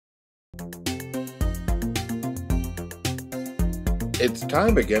It's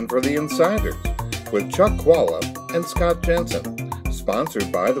time again for the Insiders with Chuck Chvala and Scott Jensen,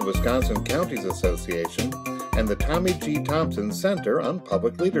 sponsored by the Wisconsin Counties Association and the Tommy G. Thompson Center on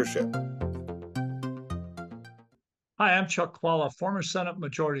Public Leadership. Hi, I'm Chuck Chvala, former Senate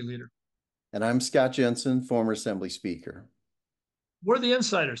Majority Leader. And I'm Scott Jensen, former Assembly Speaker. We're the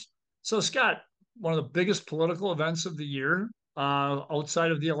Insiders. So, Scott, one of the biggest political events of the year,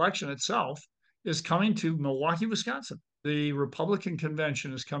 outside of the election itself, is coming to Milwaukee, Wisconsin. The Republican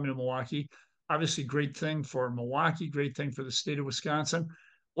convention is coming to Milwaukee. Obviously, great thing for Milwaukee, great thing for the state of Wisconsin.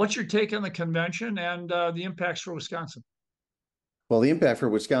 What's your take on the convention and the impacts for Wisconsin? Well, the impact for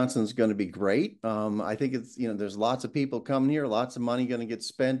Wisconsin is going to be great. I think it's, there's lots of people coming here, lots of money going to get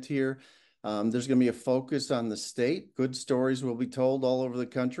spent here. There's going to be a focus on the state. Good stories will be told all over the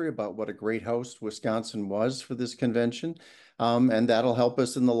country about what a great host Wisconsin was for this convention. And that'll help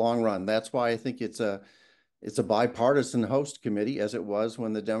us in the long run. That's why I think it's a bipartisan host committee, as it was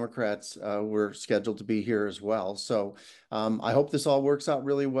when the Democrats were scheduled to be here as well. So I hope this all works out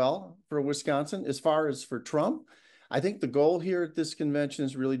really well for Wisconsin. As far as for Trump, I think the goal here at this convention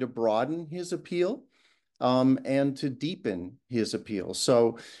is really to broaden his appeal and to deepen his appeal.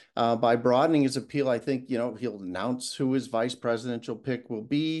 So by broadening his appeal, I think, he'll announce who his vice presidential pick will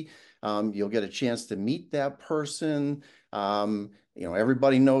be. You'll get a chance to meet that person.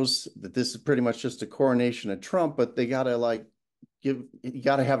 Everybody knows that this is pretty much just a coronation of Trump, but they got to you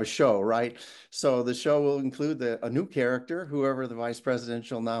got to have a show, right? So the show will include a new character, whoever the vice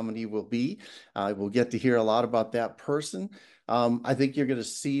presidential nominee will be. We'll get to hear a lot about that person. I think you're going to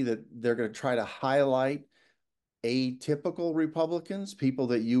see that they're going to try to highlight atypical Republicans, people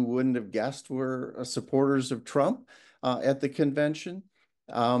that you wouldn't have guessed were supporters of Trump at the convention,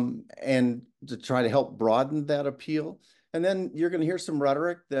 and to try to help broaden that appeal. And then you're going to hear some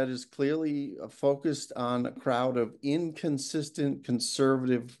rhetoric that is clearly focused on a crowd of inconsistent,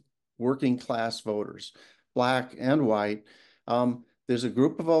 conservative, working class voters, Black and white. There's a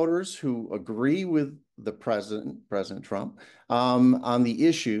group of voters who agree with the President Trump, on the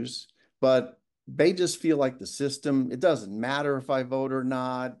issues, but they just feel like the system, it doesn't matter if I vote or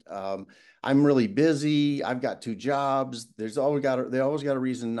not. I'm really busy. I've got 2 jobs. They always got a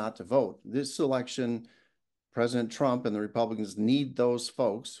reason not to vote. This election, President Trump and the Republicans need those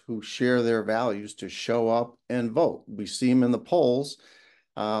folks who share their values to show up and vote. We see them in the polls,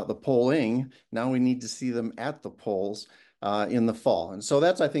 the polling. Now we need to see them at the polls in the fall. And so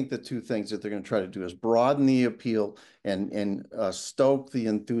that's, I think, the 2 things that they're going to try to do is broaden the appeal and stoke the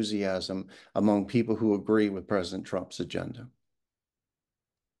enthusiasm among people who agree with President Trump's agenda.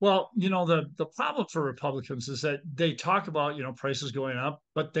 Well, the problem for Republicans is that they talk about, prices going up,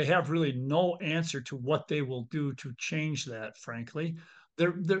 but they have really no answer to what they will do to change that, frankly.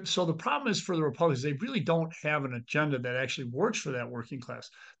 So the problem is for the Republicans, they really don't have an agenda that actually works for that working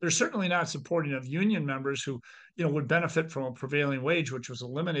class. They're certainly not supporting of union members who, would benefit from a prevailing wage, which was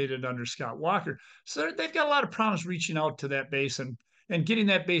eliminated under Scott Walker. So they've got a lot of problems reaching out to that base and getting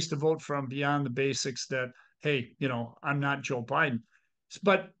that base to vote from beyond the basics that, hey, I'm not Joe Biden.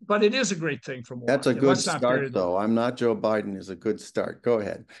 But it is a great thing for Milwaukee. That's a good start, though. I'm not Joe Biden is a good start. Go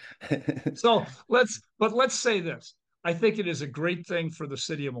ahead. So let's say this. I think it is a great thing for the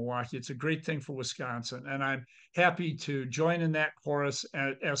city of Milwaukee. It's a great thing for Wisconsin. And I'm happy to join in that chorus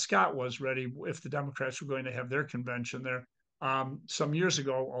as Scott was ready if the Democrats were going to have their convention there some years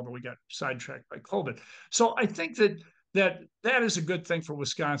ago, although we got sidetracked by COVID. So I think that is a good thing for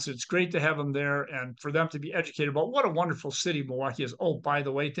Wisconsin. It's great to have them there and for them to be educated about what a wonderful city Milwaukee is. Oh, by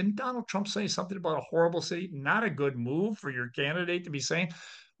the way, didn't Donald Trump say something about a horrible city? Not a good move for your candidate to be saying,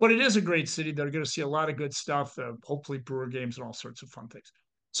 but it is a great city. They're going to see a lot of good stuff, hopefully Brewer games and all sorts of fun things.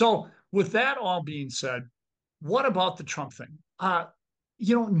 So with that all being said, what about the Trump thing?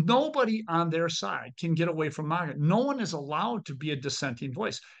 Nobody on their side can get away from MAGA. No one is allowed to be a dissenting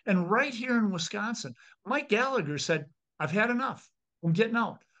voice. And right here in Wisconsin, Mike Gallagher said, I've had enough. I'm getting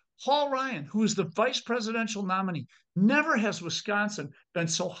out. Paul Ryan, who is the vice presidential nominee, never has Wisconsin been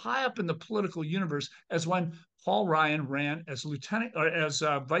so high up in the political universe as when Paul Ryan ran as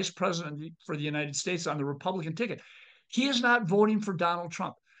vice president for the United States on the Republican ticket. He is not voting for Donald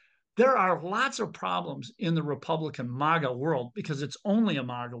Trump. There are lots of problems in the Republican MAGA world because it's only a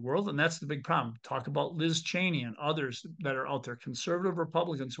MAGA world, and that's the big problem. Talk about Liz Cheney and others that are out there, conservative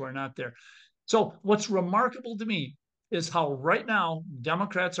Republicans who are not there. So what's remarkable to me is how right now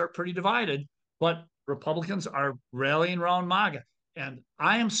Democrats are pretty divided, but Republicans are rallying around MAGA. And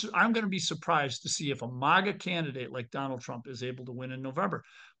I'm going to be surprised to see if a MAGA candidate like Donald Trump is able to win in November.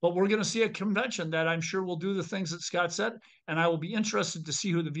 But we're going to see a convention that I'm sure will do the things that Scott said. And I will be interested to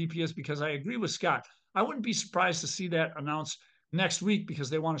see who the VP is because I agree with Scott. I wouldn't be surprised to see that announced next week because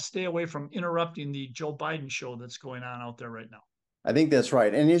they want to stay away from interrupting the Joe Biden show that's going on out there right now. I think that's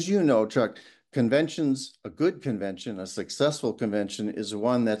right. And as you know, Chuck, conventions, a good convention, a successful convention is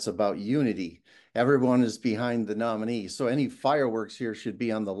one that's about unity. Everyone is behind the nominee. So any fireworks here should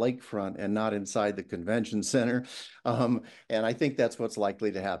be on the lakefront and not inside the convention center. And I think that's what's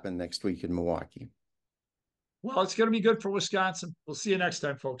likely to happen next week in Milwaukee. Well, it's going to be good for Wisconsin. We'll see you next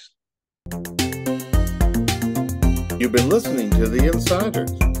time, folks. You've been listening to The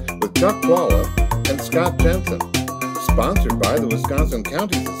Insiders with Chuck Chvala and Scott Jensen, sponsored by the Wisconsin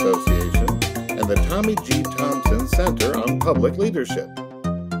Counties Association and the Tommy G. Thompson Center on Public Leadership.